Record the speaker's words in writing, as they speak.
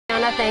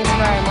Anna, thanks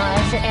very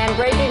much. And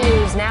breaking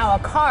news now, a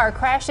car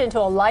crashed into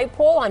a light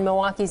pole on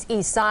Milwaukee's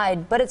east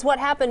side, but it's what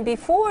happened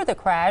before the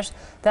crash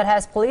that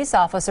has police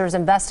officers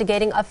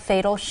investigating a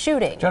fatal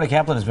shooting. Jonah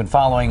Kaplan has been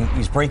following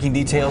these breaking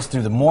details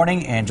through the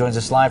morning and joins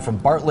us live from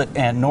Bartlett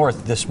and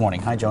North this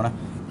morning. Hi, Jonah.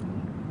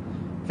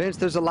 Vince,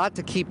 there's a lot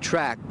to keep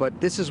track,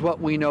 but this is what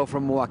we know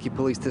from Milwaukee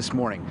police this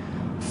morning.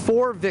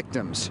 4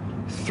 victims,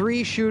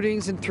 3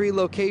 shootings in 3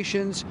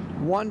 locations,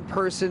 1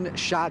 person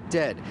shot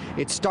dead.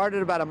 It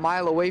started about a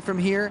mile away from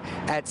here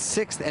at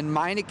 6th and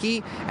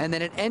Meineke, and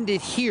then it ended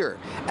here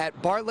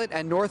at Bartlett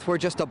and North. We're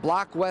just a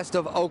block west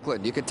of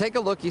Oakland. You can take a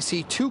look. You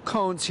see 2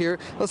 cones here.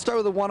 Let's start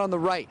with the one on the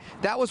right.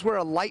 That was where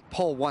a light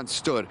pole once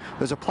stood.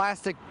 There's a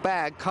plastic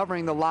bag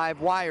covering the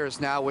live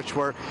wires now, which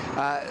were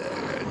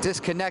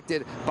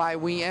disconnected by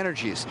We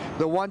Energies.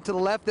 The one to the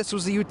left, this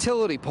was the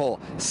utility pole,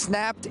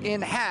 snapped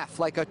in half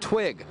like a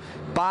twig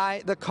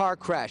by the car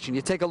crash. And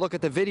you take a look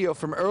at the video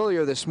from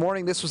earlier this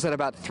morning. This was at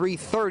about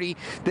 3:30.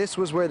 This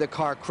was where the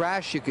car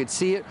crashed. You could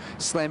see it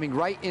slamming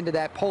right into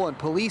that pole. And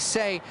police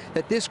say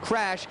that this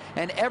crash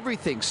and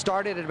everything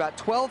started at about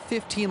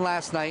 12:15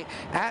 last night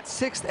at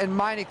 6th and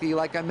Meineke,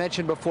 like I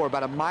mentioned before,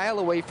 about a mile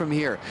away from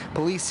here.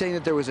 Police saying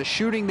that there was a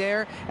shooting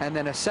there, and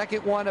then a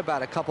second one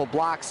about a couple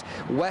blocks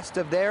west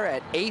of there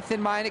at 8th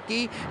and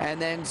Meineke,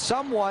 and then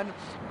some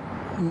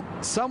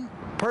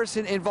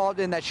person involved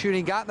in that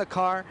shooting got in the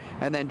car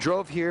and then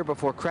drove here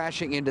before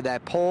crashing into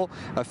that pole.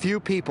 A few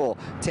people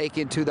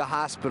taken to the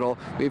hospital.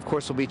 We, of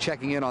course, will be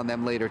checking in on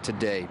them later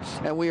today.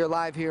 And we are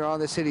live here on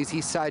the city's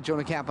east side.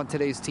 Jonah Kaplan,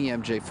 today's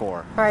TMJ4.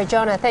 All right,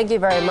 Jonah, thank you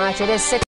very much. It is 6